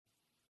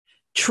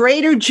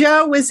Trader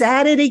Joe was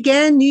at it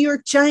again. New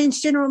York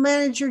Giants general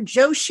manager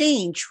Joe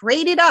Schoen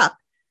traded up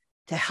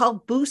to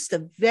help boost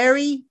a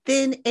very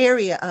thin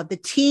area of the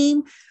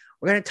team.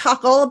 We're going to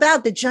talk all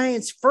about the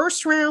Giants'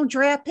 first-round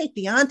draft pick,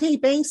 Deonte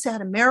Banks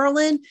out of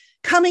Maryland,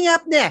 coming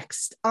up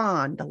next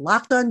on the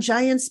Locked On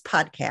Giants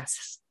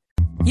podcast.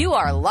 You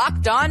are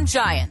Locked On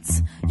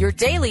Giants, your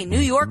daily New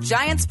York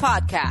Giants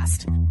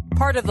podcast.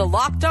 Part of the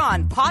Locked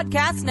On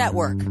Podcast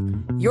Network,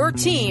 your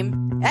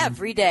team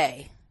every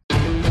day.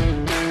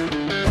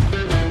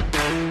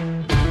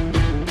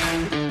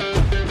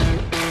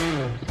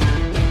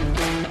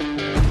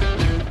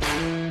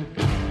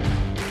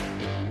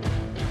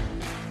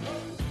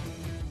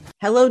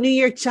 Hello, New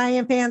York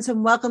Giant fans,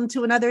 and welcome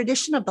to another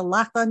edition of the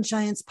Locked On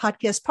Giants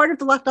podcast, part of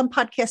the Locked On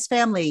Podcast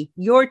family,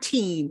 your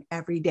team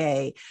every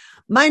day.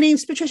 My name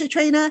is Patricia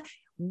Traina.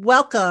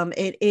 Welcome.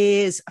 It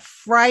is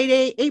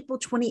Friday, April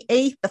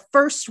 28th. The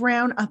first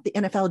round of the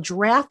NFL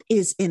draft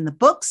is in the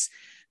books.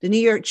 The New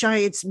York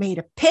Giants made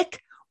a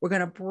pick. We're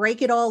going to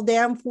break it all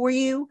down for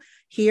you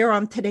here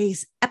on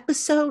today's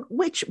episode,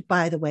 which,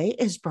 by the way,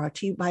 is brought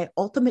to you by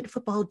Ultimate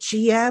Football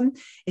GM.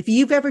 If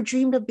you've ever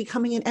dreamed of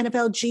becoming an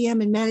NFL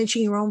GM and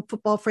managing your own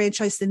football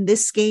franchise, then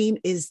this game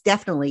is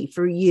definitely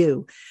for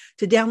you.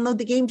 To download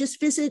the game, just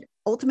visit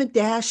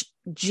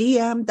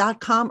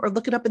ultimate-gm.com or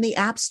look it up in the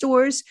app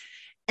stores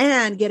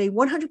and get a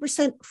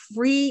 100%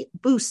 free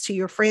boost to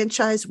your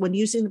franchise when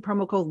using the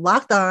promo code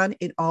Locked On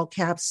in all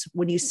caps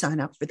when you sign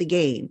up for the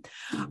game.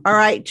 All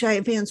right,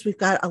 Giant fans, we've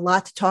got a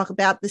lot to talk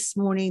about this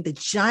morning. The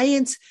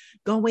Giants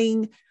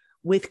going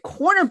with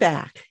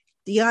cornerback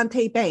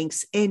Deonte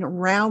Banks in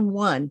round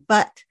one.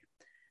 But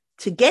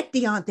to get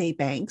Deonte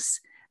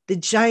Banks, the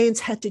Giants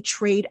had to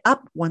trade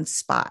up one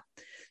spot.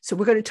 So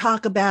we're going to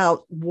talk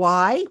about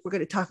why. We're going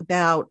to talk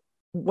about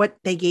what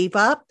they gave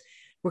up.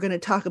 We're going to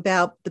talk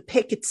about the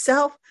pick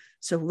itself.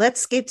 So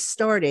let's get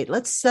started.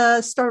 Let's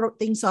start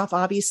things off,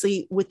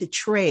 obviously, with the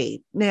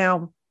trade.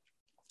 Now,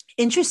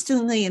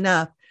 interestingly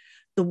enough,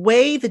 the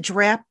way the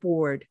draft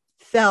board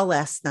fell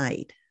last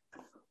night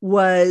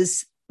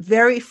was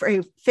very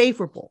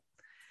favorable.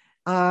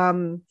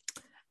 As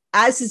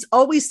is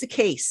always the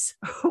case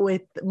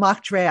with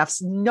mock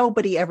drafts,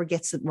 nobody ever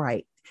gets it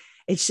right.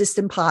 It's just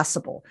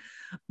impossible.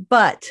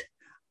 But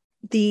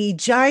the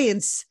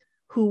Giants,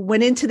 who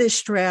went into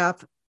this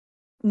draft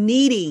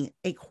needing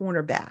a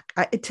cornerback.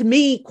 To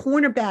me,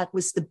 cornerback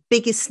was the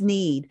biggest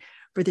need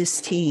for this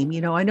team. You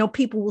know, I know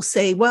people will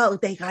say, well,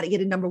 they got to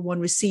get a number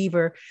one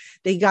receiver.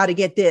 They got to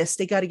get this.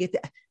 They got to get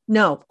that.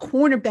 No,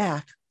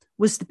 cornerback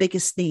was the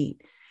biggest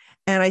need.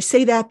 And I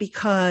say that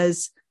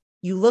because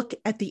you look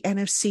at the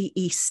NFC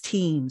East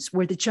teams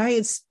where the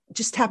Giants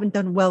just haven't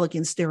done well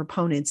against their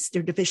opponents,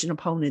 their division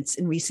opponents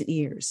in recent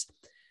years.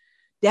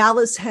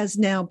 Dallas has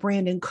now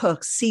Brandon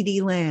Cooks,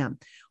 CeeDee Lamb.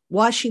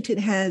 Washington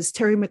has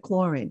Terry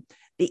McLaurin.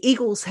 The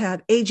Eagles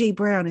have A.J.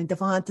 Brown and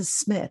Devonta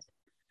Smith.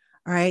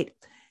 All right.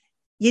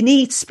 You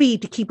need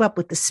speed to keep up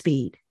with the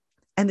speed.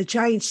 And the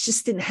Giants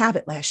just didn't have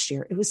it last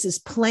year. It was as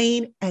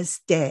plain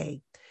as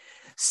day.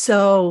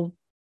 So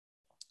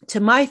to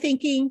my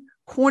thinking,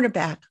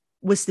 cornerback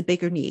was the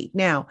bigger need.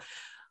 Now,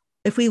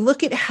 if we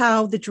look at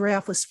how the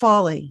draft was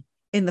falling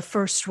in the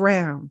first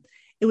round,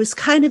 it was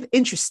kind of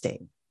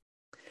interesting.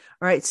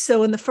 All right.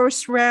 So in the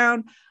first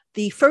round,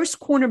 the first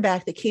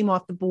cornerback that came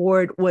off the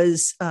board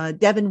was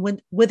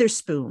Devin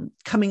Witherspoon,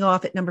 coming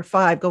off at number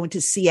 5, going to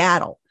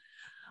Seattle.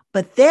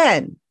 But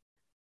then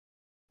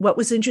what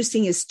was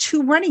interesting is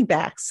 2 running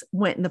backs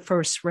went in the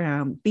first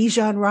round,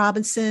 Bijan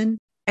Robinson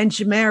and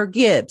Jahmyr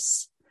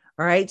Gibbs.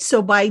 All right.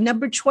 So by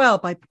number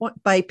 12,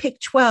 by pick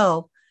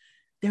 12,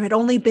 there had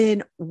only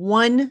been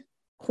one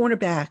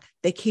cornerback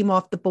that came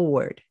off the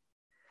board.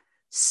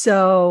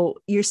 So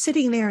you're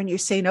sitting there and you're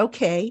saying,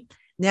 okay,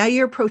 now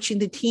you're approaching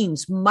the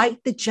teams.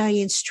 Might the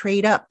Giants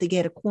trade up to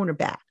get a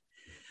cornerback?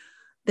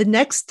 The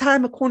next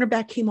time a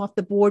cornerback came off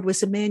the board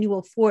was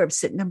Emmanuel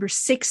Forbes at number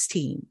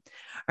 16. All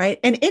right.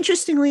 And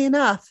interestingly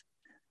enough,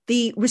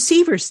 the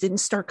receivers didn't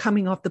start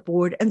coming off the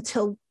board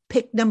until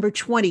pick number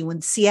 20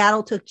 when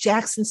Seattle took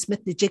Jackson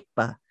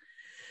Smith-Njigba.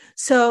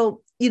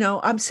 So, you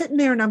know, I'm sitting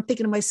there and I'm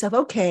thinking to myself,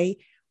 okay,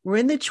 we're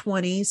in the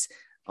 20s,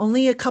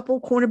 only a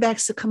couple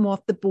cornerbacks to come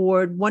off the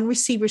board, 1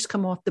 receiver's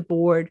come off the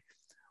board.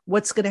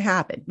 What's going to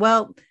happen?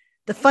 Well,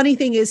 the funny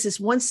thing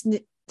is once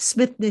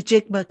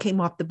Smith-Njigba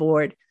came off the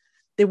board,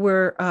 there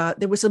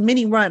was a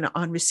mini run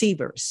on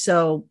receivers.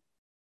 So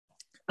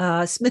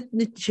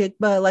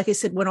Smith-Njigba, like I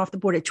said, went off the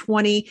board at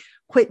 20,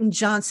 Quentin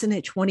Johnson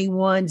at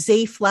 21,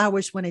 Zay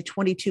Flowers went at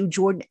 22,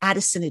 Jordan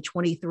Addison at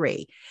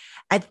 23.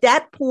 At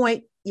that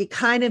point, you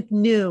kind of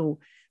knew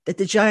that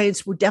the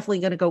Giants were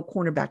definitely going to go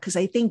cornerback because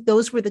I think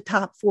those were the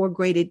top 4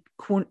 graded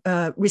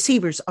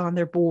receivers on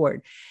their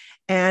board.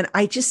 And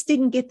I just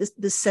didn't get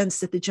the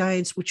sense that the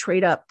Giants would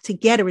trade up to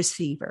get a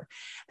receiver.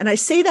 And I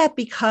say that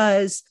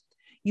because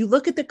you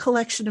look at the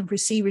collection of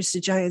receivers the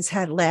Giants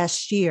had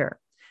last year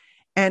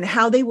and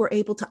how they were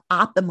able to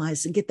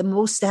optimize and get the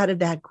most out of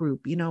that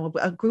group, you know,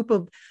 a group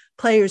of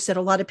players that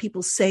a lot of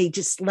people say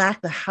just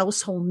lack the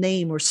household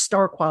name or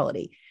star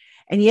quality.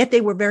 And yet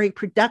they were very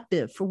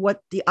productive for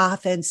what the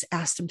offense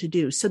asked them to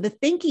do. So the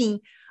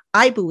thinking,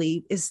 I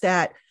believe, is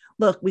that,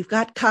 look, we've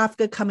got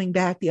Kafka coming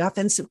back, the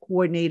offensive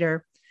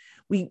coordinator.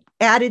 We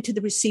added to the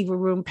receiver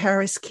room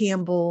Paris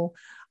Campbell.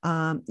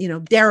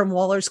 Darren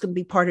Waller is going to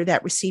be part of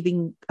that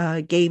receiving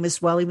game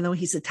as well, even though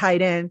he's a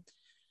tight end.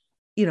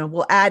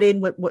 We'll add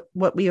in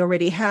what we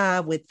already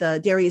have with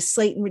Darius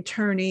Slayton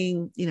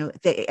returning.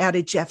 They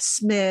added Jeff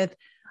Smith,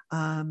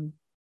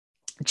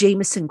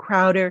 Jamison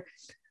Crowder.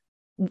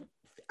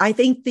 I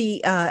think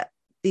the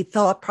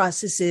thought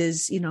process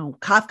is,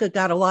 Kafka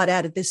got a lot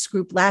out of this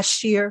group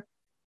last year.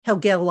 He'll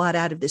get a lot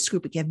out of this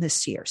group again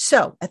this year.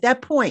 So at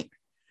that point,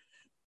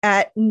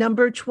 at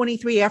number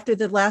 23, after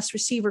the last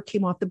receiver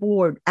came off the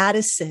board,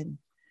 Addison,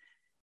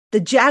 the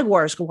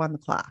Jaguars go on the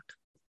clock.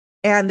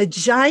 And the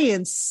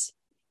Giants,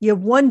 you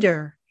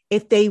wonder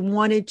if they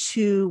wanted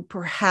to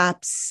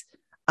perhaps,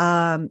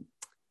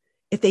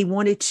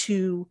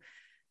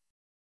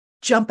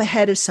 jump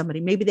ahead of somebody.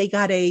 Maybe they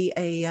got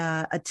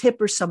a tip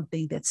or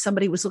something that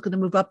somebody was looking to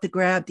move up to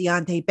grab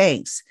Deonte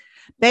Banks.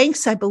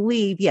 Banks, I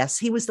believe, yes,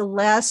 he was the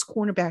last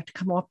cornerback to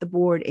come off the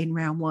board in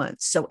round 1.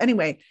 So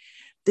anyway,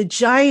 the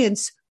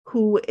Giants,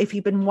 who, if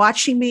you've been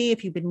watching me,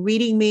 if you've been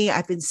reading me,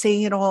 I've been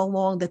saying it all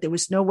along that there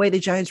was no way the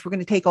Giants were going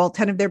to take all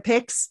 10 of their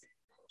picks.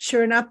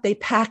 Sure enough, they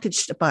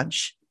packaged a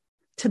bunch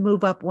to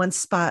move up one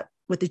spot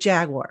with the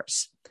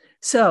Jaguars.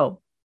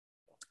 So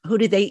what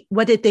did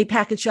they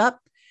package up?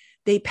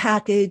 They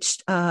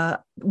packaged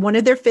one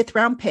of their 5th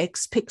round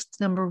picks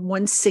number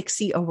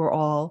 160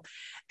 overall,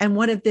 and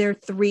one of their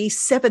 3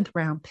 7th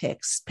round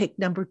picks, pick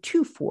number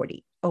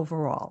 240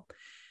 overall.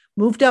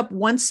 Moved up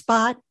one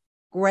spot,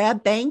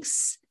 grabbed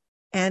Banks,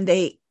 and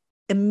they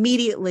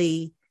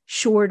immediately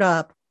shored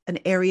up an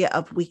area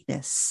of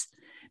weakness.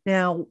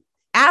 Now,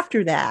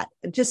 after that,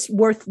 just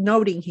worth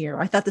noting here,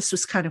 I thought this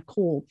was kind of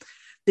cool.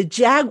 The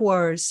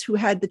Jaguars, who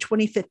had the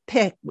 25th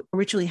pick,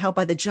 originally held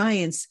by the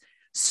Giants,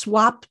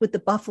 swapped with the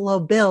Buffalo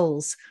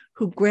Bills,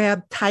 who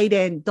grabbed tight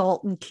end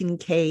Dalton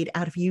Kincaid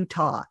out of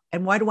Utah.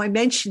 And why do I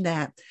mention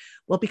that?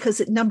 Well,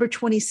 because at number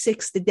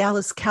 26, the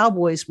Dallas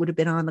Cowboys would have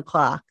been on the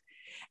clock,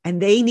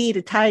 and they need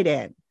a tight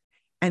end.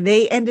 And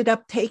they ended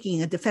up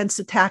taking a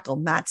defensive tackle,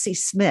 Matsy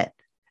Smith,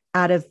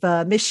 out of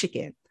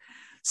Michigan.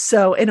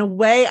 So in a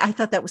way, I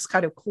thought that was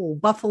kind of cool.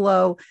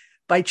 Buffalo,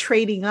 by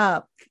trading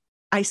up,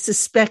 I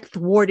suspect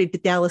thwarted the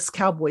Dallas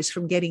Cowboys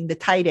from getting the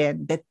tight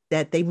end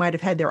that they might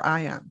have had their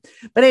eye on.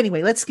 But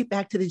anyway, let's get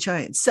back to the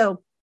Giants.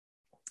 So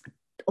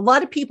a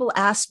lot of people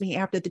asked me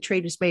after the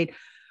trade was made,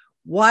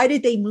 why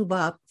did they move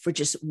up for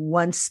just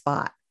one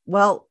spot?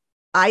 Well,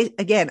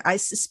 I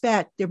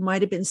suspect there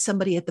might have been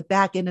somebody at the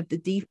back end of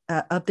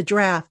the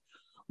draft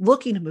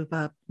looking to move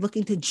up,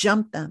 looking to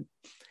jump them.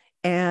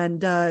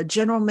 And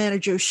General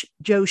Manager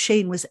Joe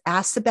Schoen was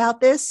asked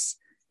about this.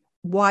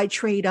 Why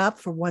trade up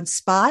for one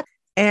spot?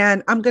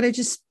 And I'm going to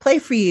just play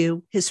for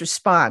you his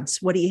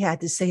response, what he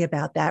had to say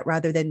about that,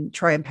 rather than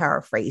try and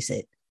paraphrase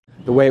it.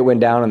 The way it went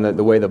down and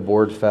the way the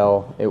board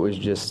fell, it was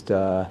just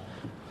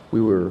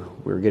we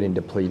were getting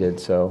depleted.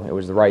 So it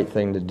was the right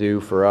thing to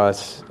do for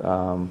us.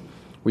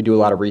 We do a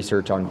lot of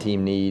research on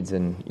team needs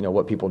and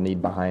what people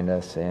need behind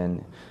us,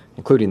 and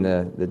including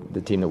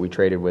the team that we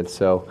traded with.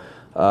 So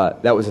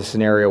that was a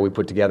scenario we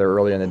put together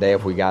earlier in the day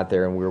if we got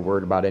there and we were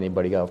worried about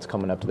anybody else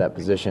coming up to that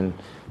position.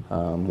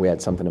 We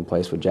had something in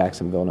place with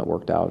Jacksonville, and it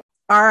worked out.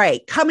 All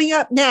right, coming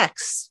up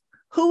next,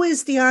 who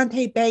is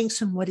Deonte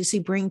Banks and what does he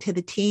bring to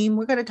the team?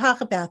 We're going to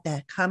talk about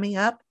that coming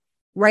up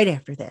right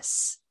after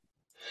this.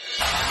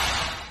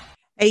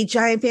 Hey,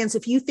 Giant fans,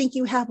 if you think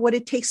you have what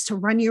it takes to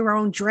run your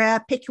own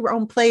draft, pick your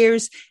own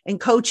players and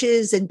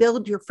coaches, and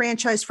build your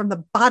franchise from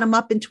the bottom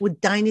up into a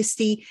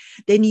dynasty,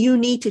 then you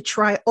need to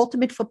try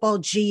Ultimate Football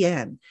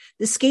GM.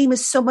 This game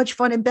is so much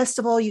fun, and best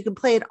of all, you can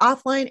play it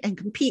offline and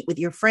compete with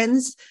your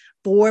friends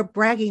for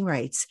bragging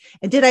rights.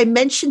 And did I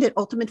mention that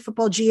Ultimate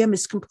Football GM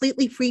is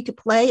completely free to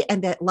play,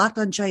 and that Locked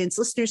On Giants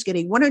listeners get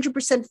a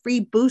 100%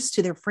 free boost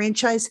to their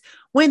franchise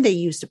when they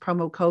use the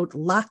promo code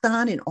Locked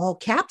On in all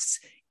caps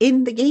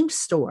in the game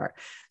store?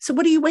 So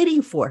what are you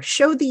waiting for?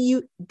 Show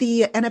the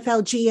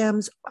NFL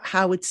GMs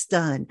how it's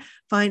done.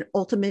 Find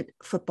Ultimate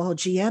Football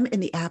GM in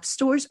the app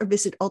stores or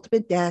visit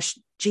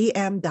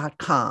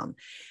ultimate-gm.com.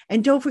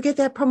 And don't forget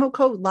that promo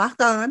code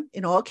Locked On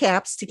in all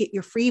caps to get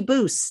your free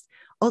boost.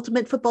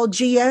 Ultimate Football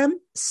GM,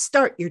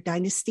 start your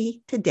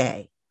dynasty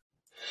today.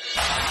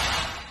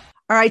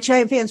 All right,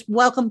 Giant fans,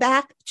 welcome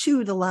back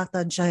to the Locked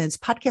On Giants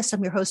podcast.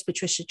 I'm your host,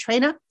 Patricia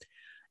Traina.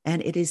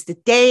 And it is the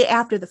day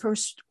after the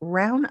first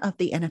round of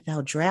the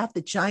NFL draft.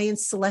 The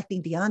Giants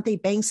selecting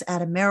Deonte Banks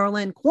out of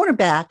Maryland,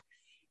 cornerback,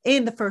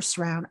 in the first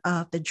round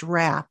of the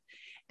draft.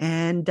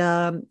 And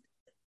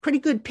pretty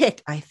good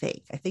pick, I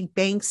think. I think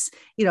Banks,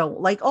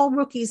 like all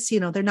rookies,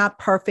 they're not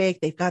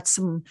perfect. They've got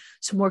some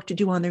work to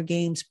do on their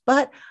games.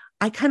 But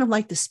I kind of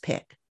like this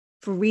pick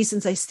for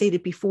reasons I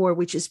stated before,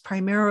 which is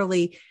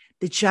primarily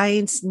the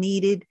Giants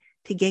needed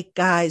to get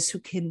guys who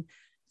can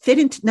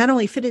not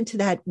only fit into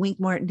that Wink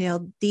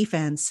Martindale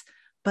defense,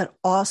 but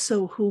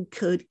also who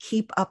could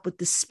keep up with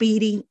the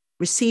speedy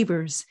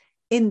receivers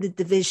in the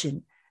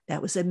division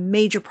That was a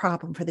major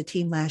problem for the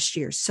team last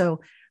year.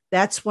 So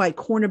that's why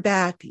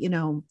cornerback,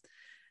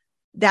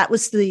 that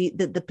was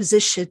the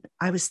position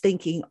I was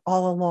thinking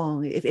all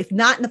along. If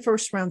not in the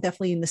first round,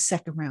 definitely in the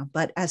second round.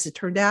 But as it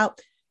turned out,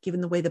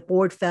 given the way the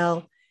board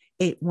fell,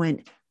 it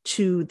went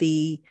to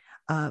the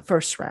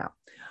first round.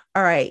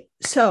 All right.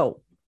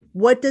 So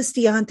what does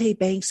Deonte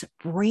Banks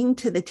bring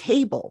to the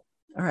table?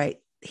 All right.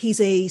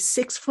 He's a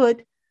 6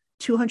 foot,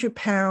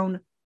 200-pound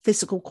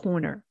physical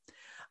corner.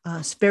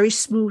 Very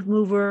smooth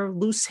mover,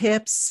 loose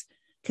hips,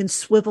 can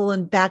swivel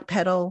and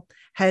backpedal,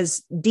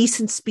 has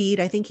decent speed.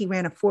 I think he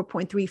ran a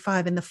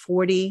 4.35 in the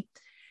 40.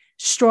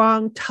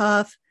 Strong,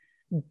 tough,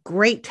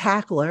 great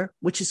tackler,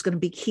 which is going to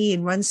be key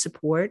in run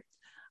support.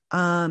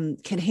 Can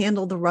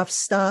handle the rough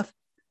stuff.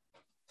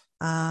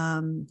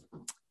 Let's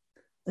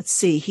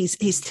see.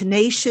 He's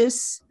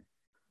tenacious,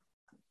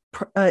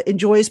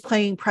 enjoys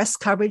playing press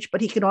coverage,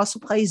 but he can also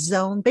play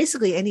zone.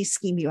 Basically, any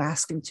scheme you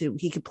ask him to,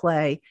 he could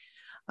play.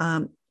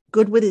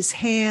 Good with his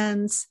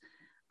hands,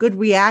 good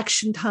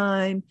reaction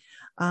time.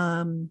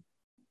 A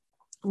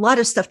lot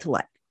of stuff to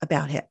like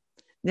about him.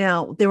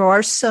 Now, there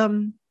are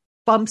some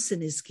bumps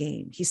in his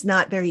game. He's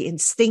not very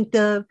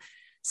instinctive,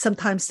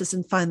 sometimes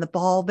doesn't find the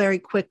ball very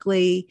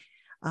quickly,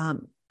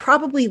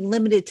 probably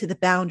limited to the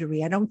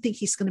boundary. I don't think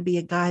he's going to be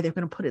a guy they're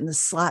going to put in the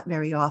slot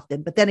very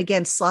often. But then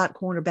again, slot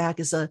cornerback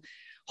is a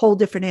whole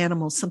different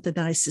animal, something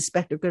that I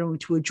suspect they're going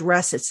to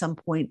address at some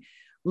point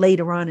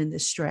later on in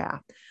this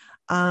draft.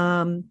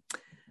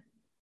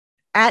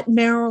 At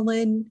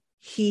Maryland,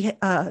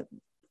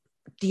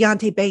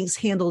 Deonte Banks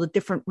handled the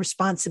different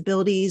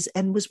responsibilities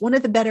and was one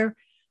of the better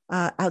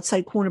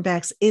outside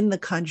cornerbacks in the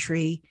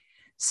country.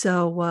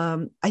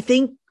 So I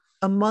think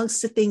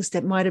amongst the things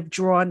that might have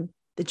drawn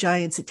the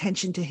Giants'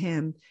 attention to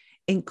him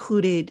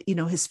included,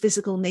 his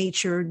physical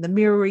nature, the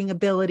mirroring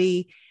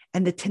ability,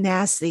 and the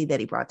tenacity that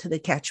he brought to the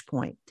catch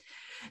point.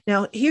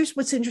 Now, here's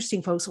what's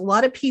interesting, folks. A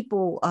lot of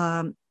people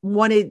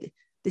wanted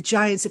the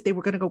Giants, if they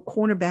were going to go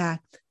cornerback,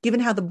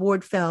 given how the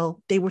board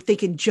fell, they were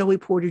thinking Joey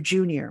Porter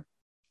Jr.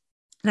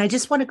 And I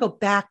just want to go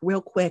back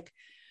real quick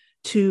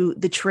to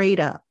the trade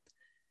up,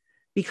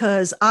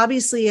 because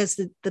obviously as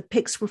the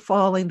picks were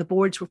falling, the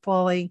boards were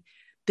falling,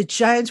 the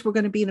Giants were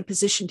going to be in a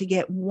position to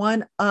get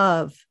one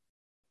of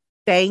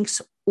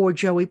Banks or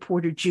Joey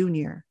Porter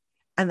Jr.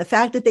 And the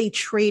fact that they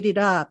traded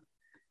up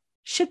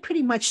should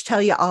pretty much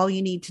tell you all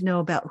you need to know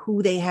about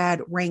who they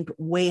had ranked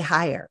way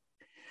higher.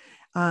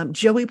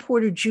 Joey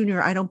Porter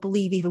Jr., I don't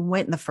believe even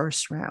went in the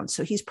first round.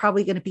 So he's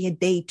probably going to be a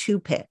day 2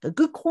 pick, a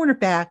good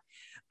cornerback,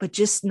 but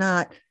just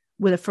not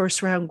with a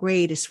first round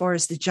grade as far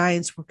as the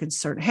Giants were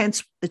concerned,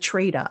 hence the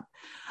trade up.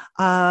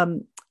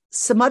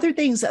 Some other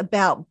things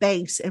about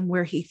Banks and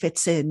where he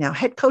fits in. Now,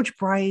 head coach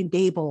Brian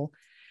Daboll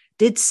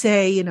did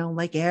say,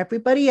 like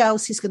everybody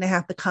else, he's going to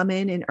have to come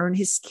in and earn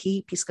his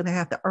keep. He's going to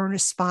have to earn a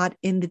spot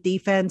in the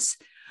defense,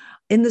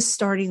 in the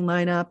starting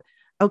lineup.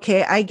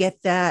 Okay, I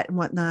get that and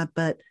whatnot,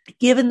 but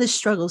given the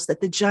struggles that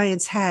the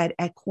Giants had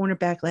at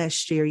cornerback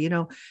last year,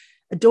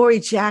 Adoree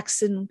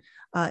Jackson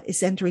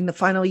is entering the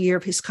final year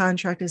of his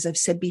contract. As I've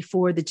said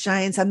before, the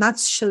Giants, I'm not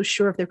so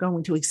sure if they're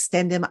going to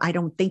extend him. I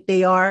don't think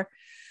they are.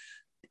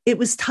 It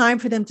was time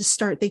for them to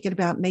start thinking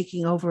about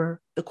making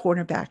over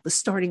the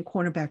starting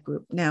cornerback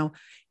group. Now,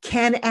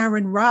 can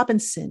Aaron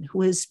Robinson,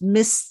 who has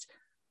missed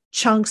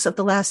chunks of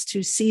the last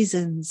 2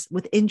 seasons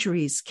with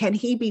injuries, can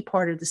he be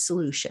part of the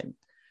solution?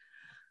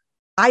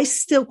 I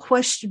still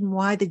question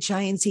why the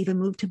Giants even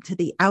moved him to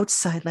the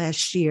outside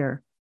last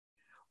year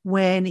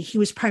when he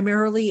was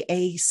primarily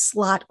a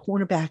slot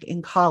cornerback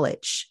in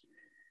college.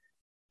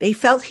 They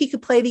felt he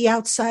could play the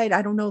outside.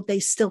 I don't know if they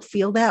still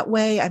feel that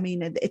way. I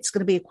mean, it's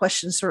going to be a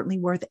question certainly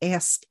worth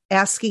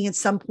asking at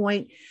some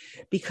point,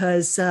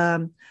 because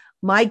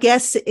my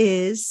guess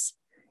is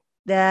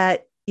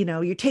that,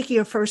 you're taking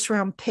a first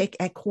round pick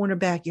at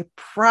cornerback. You're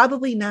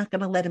probably not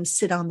going to let him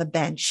sit on the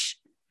bench.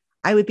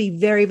 I would be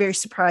very, very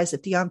surprised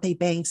if Deonte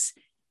Banks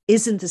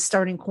isn't the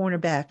starting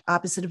cornerback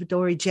opposite of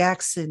Adoree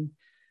Jackson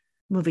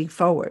moving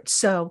forward.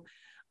 So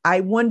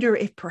I wonder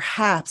if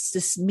perhaps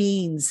this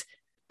means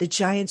the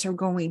Giants are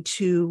going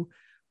to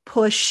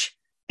push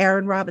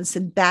Aaron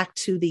Robinson back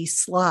to the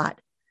slot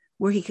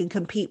where he can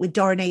compete with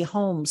Darnay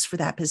Holmes for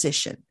that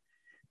position.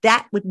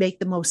 That would make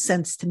the most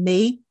sense to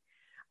me.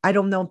 I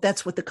don't know if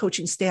that's what the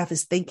coaching staff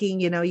is thinking.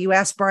 You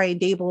asked Brian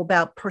Daboll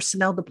about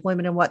personnel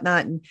deployment and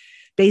whatnot, and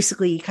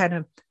basically he kind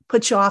of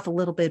put you off a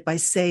little bit by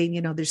saying,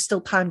 there's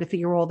still time to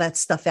figure all that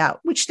stuff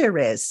out, which there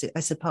is, I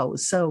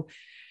suppose. So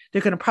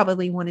they're going to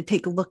probably want to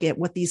take a look at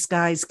what these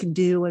guys can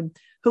do and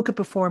who could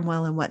perform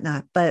well and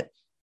whatnot. But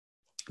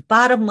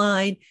bottom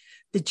line,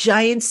 the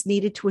Giants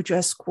needed to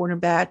address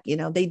cornerback.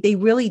 They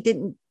really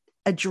didn't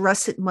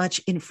address it much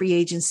in free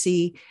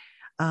agency,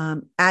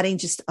 adding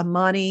just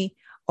Amani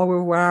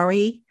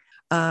Oruwariye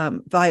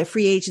via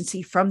free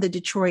agency from the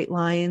Detroit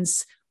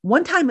Lions.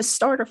 One time a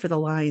starter for the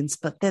Lions,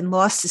 but then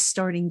lost his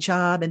starting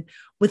job and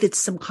with it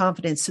some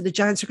confidence. So the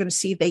Giants are going to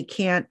see if they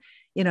can't,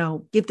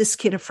 give this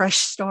kid a fresh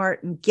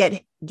start and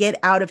get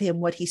out of him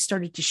what he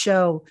started to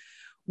show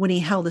when he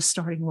held a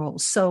starting role.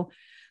 So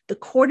The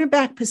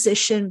quarterback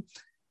position,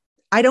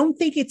 I don't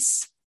think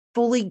it's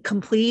fully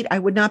complete. I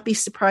would not be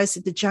surprised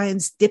if the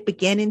Giants dip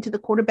again into the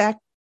quarterback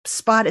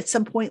spot at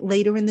some point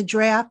later in the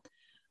draft,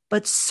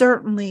 but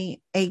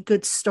certainly a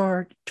good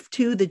start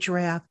to the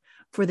draft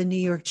for the New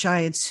York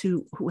Giants,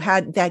 who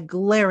had that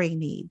glaring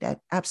need, that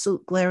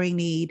absolute glaring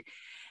need.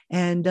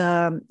 And,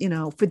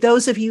 for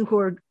those of you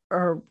who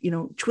are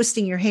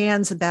twisting your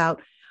hands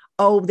about,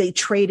 oh, they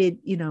traded,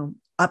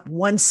 up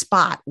one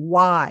spot.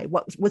 Why?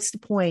 What's the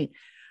point?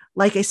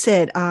 Like I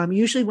said,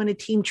 usually when a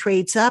team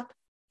trades up,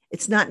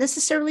 it's not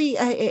necessarily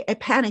a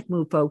panic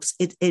move, folks.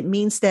 It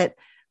means that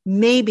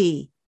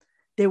maybe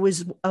there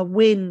was a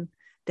win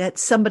that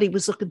somebody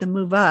was looking to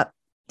move up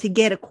to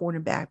get a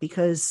cornerback,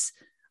 because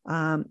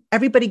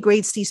everybody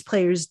grades these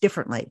players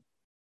differently.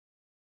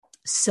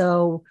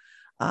 So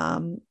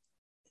the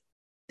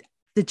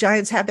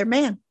Giants have their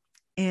man,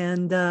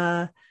 and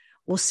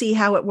we'll see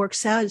how it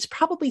works out. It's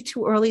probably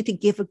too early to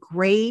give a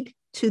grade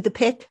to the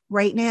pick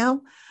right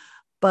now,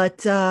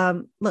 but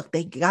look,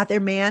 they got their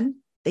man.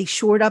 They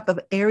shored up an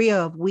area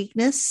of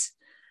weakness.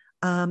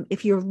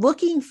 If you're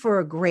looking for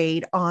a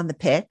grade on the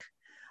pick,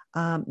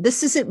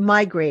 this isn't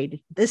my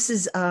grade. This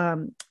is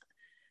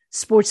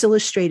Sports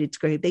Illustrated's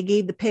grade. They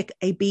gave the pick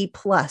a B+.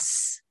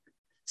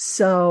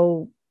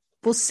 So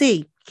we'll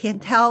see.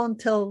 Can't tell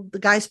until the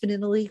guy's been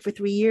in the league for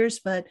 3 years,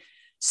 but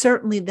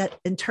certainly that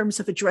in terms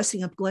of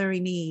addressing a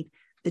glaring need,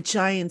 the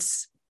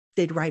Giants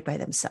did right by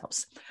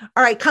themselves.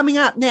 All right, coming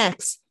up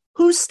next,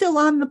 who's still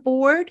on the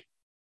board?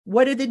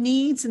 What are the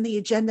needs and the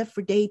agenda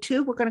for day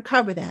 2? We're going to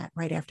cover that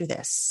right after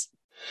this.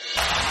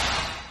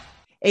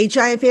 Hey,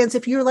 Giant fans,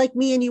 if you're like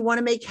me and you want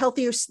to make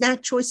healthier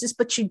snack choices,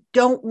 but you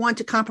don't want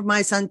to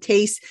compromise on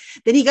taste,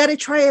 then you got to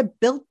try a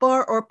Built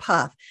Bar or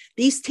Puff.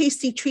 These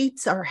tasty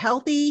treats are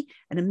healthy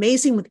and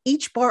amazing, with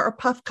each bar or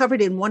puff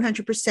covered in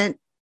 100%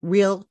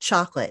 real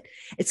chocolate.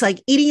 It's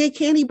like eating a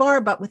candy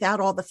bar, but without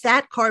all the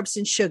fat, carbs,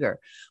 and sugar.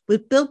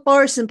 With Built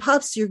Bars and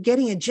Puffs, you're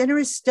getting a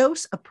generous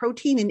dose of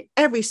protein in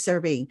every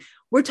serving.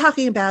 We're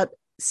talking about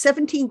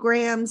 17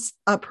 grams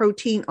of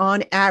protein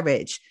on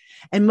average.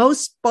 And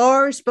most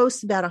bars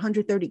boast about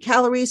 130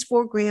 calories,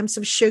 4 grams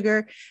of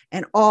sugar,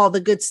 and all the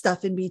good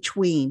stuff in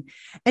between.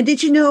 And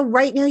did you know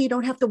right now you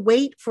don't have to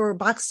wait for a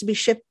box to be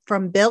shipped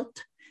from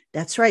Built?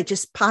 That's right.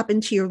 Just pop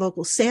into your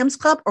local Sam's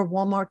Club or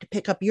Walmart to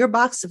pick up your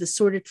box of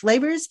assorted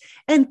flavors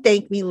and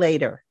thank me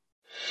later.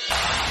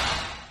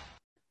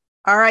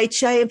 All right,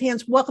 Giant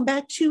fans, welcome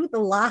back to the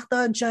Locked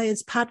On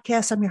Giants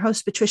podcast. I'm your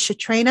host, Patricia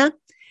Traina.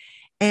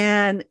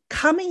 And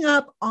coming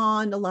up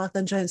on the Locked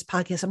On Giants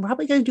podcast, I'm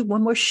probably going to do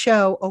one more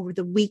show over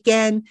the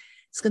weekend.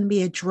 It's going to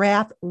be a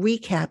draft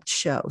recap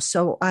show.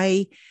 So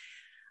I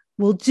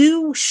will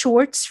do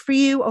shorts for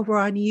you over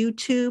on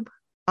YouTube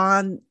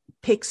on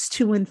picks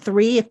 2 and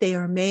 3 if they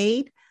are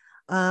made.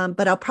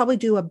 But I'll probably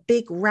do a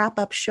big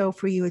wrap-up show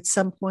for you at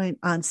some point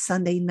on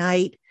Sunday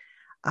night.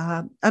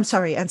 On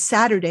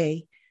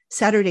Saturday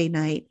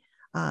night.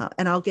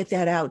 And I'll get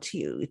that out to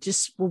you. It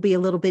just will be a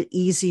little bit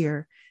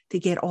easier to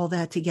get all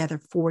that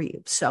together for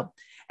you. So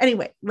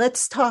anyway,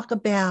 let's talk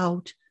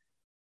about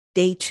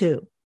day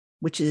 2,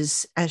 which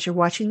is, as you're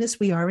watching this,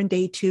 we are in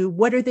day 2.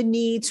 What are the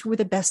needs? Who are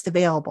the best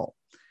available?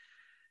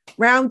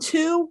 Round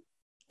 2,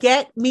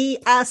 get me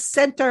a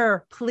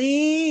center,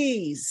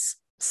 please.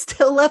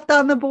 Still left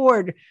on the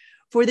board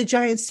for the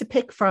Giants to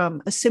pick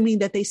from, assuming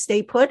that they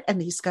stay put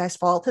and these guys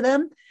fall to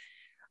them.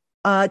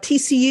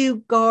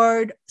 TCU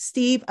guard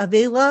Steve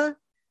Avila,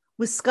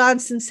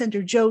 Wisconsin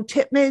center Joe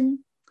Tippmann,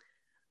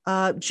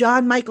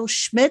 John Michael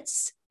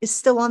Schmitz is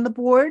still on the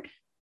board.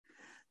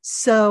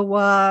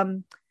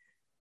 So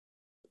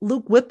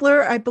Luke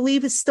Whippler, I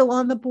believe, is still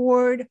on the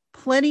board.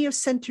 Plenty of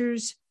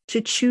centers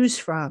to choose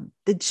from.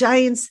 The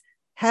Giants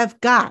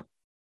have got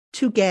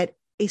to get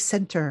a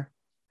center.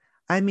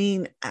 I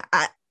mean,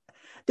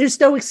 there's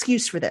no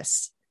excuse for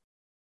this.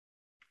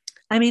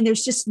 I mean,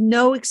 there's just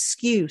no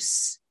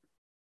excuse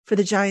for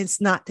the Giants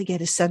not to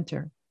get a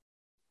center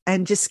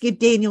and just give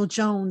Daniel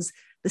Jones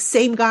the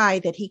same guy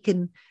that he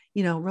can,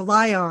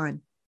 rely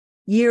on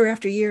year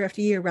after year after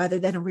year, rather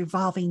than a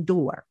revolving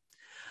door.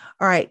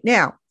 All right.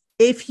 Now,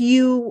 if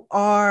you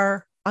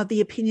are of the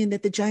opinion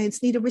that the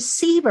Giants need a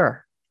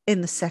receiver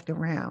in the second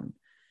round,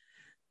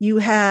 you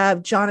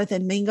have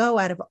Jonathan Mingo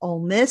out of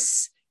Ole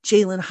Miss,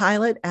 Jalen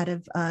Hylett out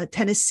of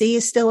Tennessee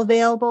is still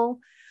available.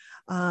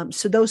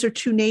 So those are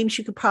 2 names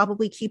you could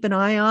probably keep an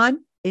eye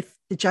on if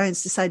the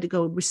Giants decide to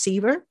go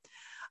receiver.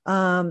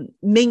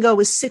 Mingo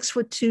is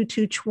 6'2",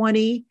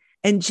 220,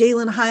 and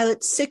Jalen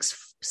Hylett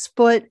 6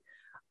 foot,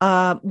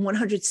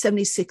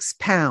 176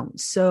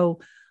 pounds. So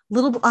a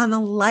little on the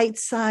light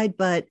side,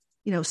 but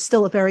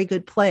still a very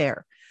good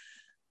player.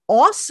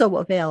 Also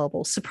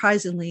available,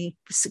 surprisingly,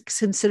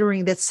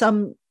 considering that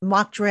some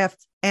mock draft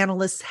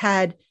analysts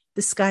had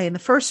this guy in the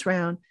first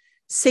round,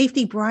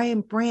 safety Brian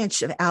Branch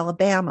of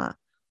Alabama,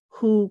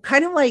 who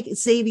kind of like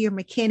Xavier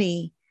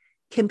McKinney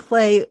can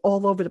play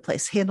all over the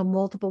place, handle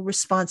multiple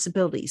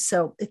responsibilities.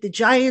 So if the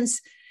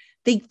Giants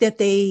think that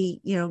they,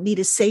 need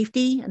a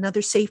safety,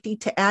 another safety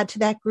to add to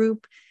that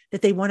group,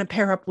 that they want to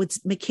pair up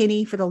with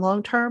McKinney for the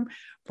long term,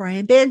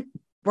 Brian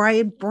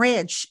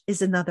Branch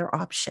is another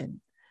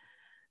option.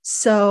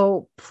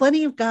 So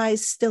plenty of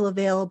guys still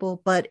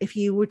available. But if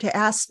you were to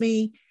ask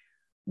me,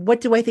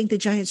 what do I think the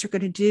Giants are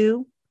going to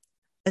do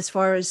as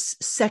far as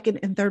second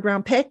and third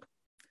round pick?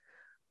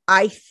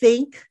 I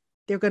think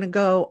they're going to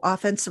go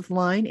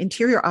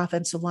interior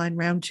offensive line,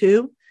 round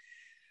 2.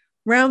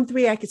 Round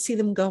 3, I could see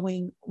them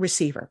going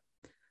receiver.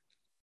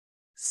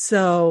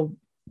 So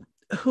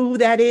who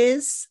that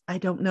is, I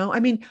don't know. I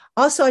mean,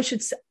 also I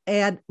should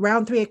add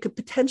round 3, I could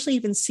potentially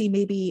even see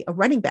maybe a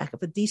running back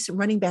if a decent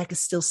running back is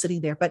still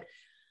sitting there. But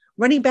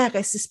running back,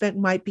 I suspect,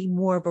 might be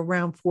more of a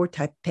round 4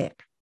 type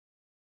pick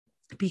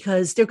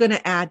because they're going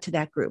to add to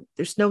that group.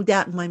 There's no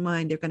doubt in my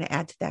mind they're going to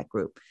add to that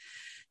group.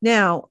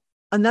 Now,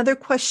 another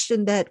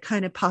question that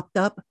kind of popped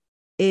up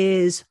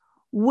is,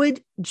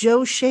 would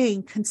Joe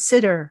Schoen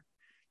consider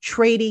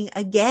trading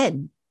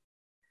again,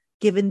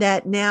 given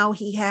that now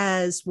he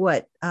has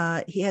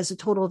he has a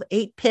total of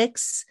 8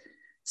 picks.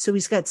 So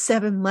he's got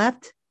 7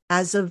 left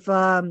as of,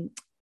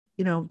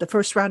 the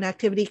first round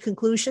activity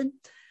conclusion.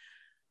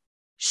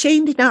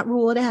 Schoen did not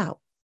rule it out.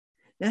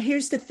 Now,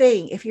 here's the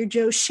thing. If you're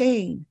Joe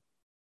Schoen,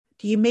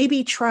 do you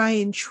maybe try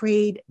and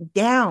trade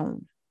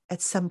down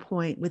at some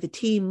point with a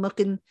team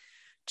looking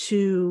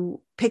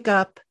to pick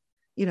up,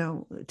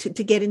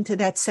 to get into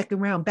that second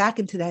round, back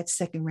into that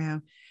second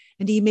round?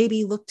 And do you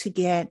maybe look to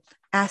get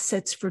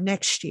assets for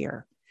next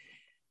year?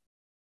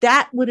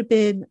 That would have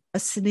been a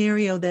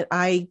scenario that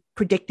I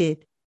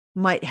predicted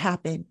might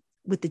happen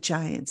with the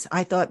Giants.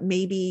 I thought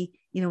maybe,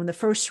 in the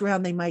first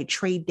round, they might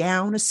trade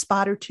down a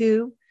spot or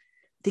 2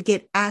 to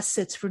get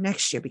assets for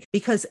next year.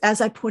 Because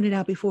as I pointed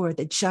out before,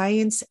 the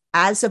Giants,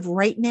 as of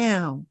right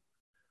now,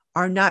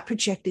 are not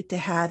projected to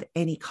have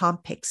any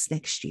comp picks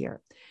next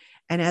year.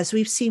 And as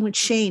we've seen with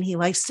Schoen, he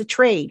likes to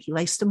trade. He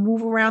likes to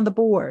move around the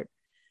board.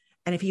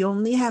 And if you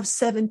only have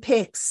 7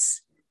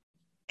 picks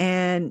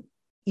and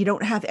you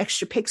don't have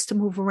extra picks to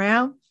move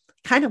around,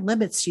 kind of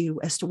limits you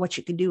as to what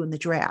you can do in the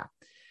draft.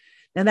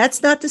 Now,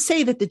 that's not to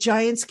say that the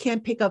Giants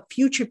can't pick up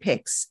future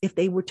picks if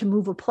they were to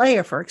move a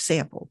player, for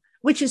example,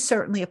 which is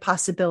certainly a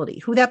possibility.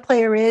 Who that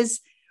player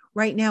is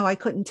right now, I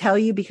couldn't tell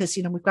you because,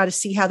 we've got to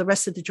see how the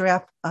rest of the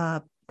draft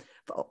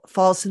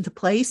falls into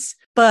place.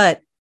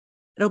 But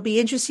it'll be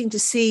interesting to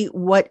see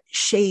what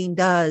Schoen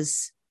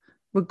does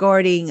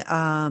regarding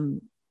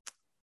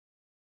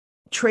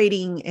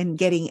trading and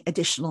getting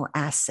additional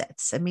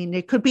assets. I mean,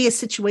 there could be a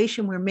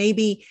situation where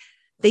maybe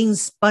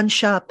things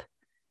bunch up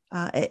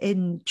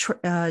in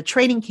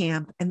training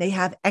camp and they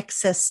have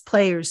excess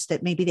players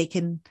that maybe they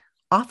can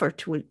offer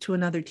to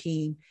another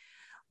team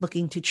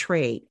looking to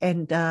trade.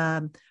 And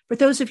for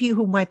those of you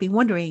who might be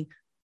wondering,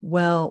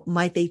 well,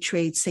 might they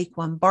trade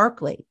Saquon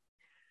Barkley?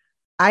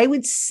 I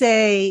would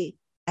say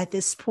at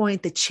this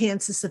point, the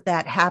chances of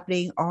that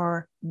happening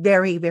are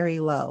very, very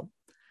low.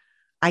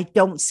 I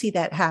don't see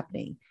that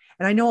happening.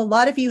 And I know a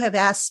lot of you have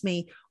asked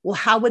me, well,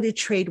 how would a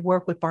trade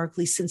work with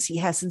Barkley since he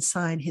hasn't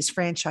signed his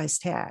franchise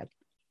tag?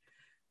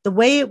 The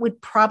way it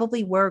would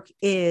probably work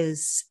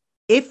is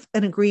if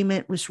an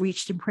agreement was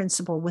reached in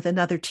principle with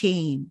another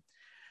team,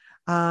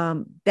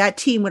 that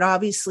team would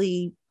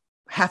obviously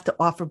have to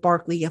offer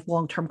Barkley a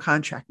long-term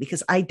contract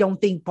because I don't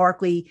think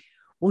Barkley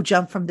will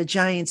jump from the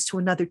Giants to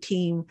another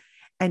team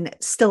and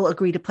still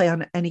agree to play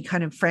on any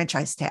kind of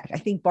franchise tag. I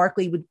think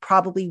Barkley would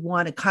probably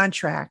want a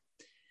contract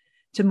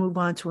to move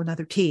on to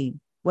another team,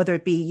 whether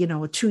it be, a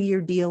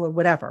 2-year deal or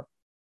whatever.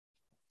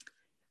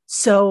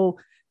 So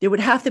there would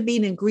have to be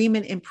an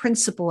agreement in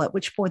principle, at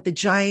which point the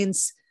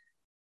Giants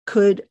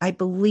could, I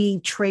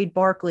believe, trade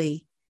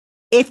Barkley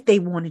if they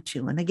wanted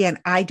to. And again,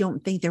 I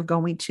don't think they're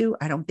going to.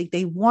 I don't think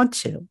they want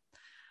to.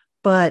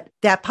 But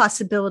that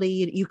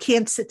possibility, you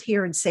can't sit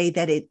here and say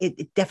that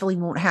it definitely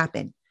won't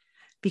happen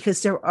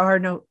because there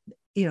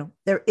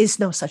is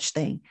no such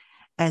thing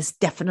as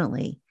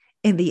definitely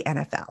in the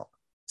NFL.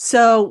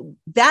 So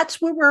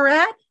that's where we're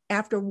at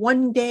after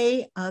one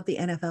day of the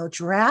NFL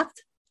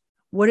draft.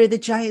 What are the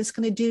Giants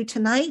going to do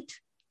tonight?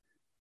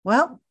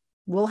 Well,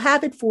 we'll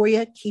have it for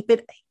you. Keep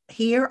it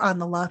here on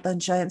the Locked On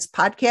Giants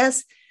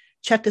podcast.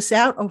 Check us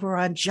out over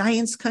on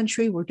Giants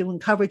Country. We're doing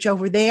coverage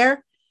over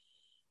there.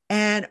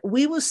 And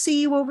we will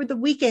see you over the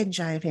weekend,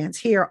 Giant fans,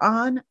 here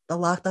on the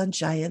Locked On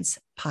Giants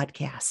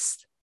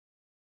podcast.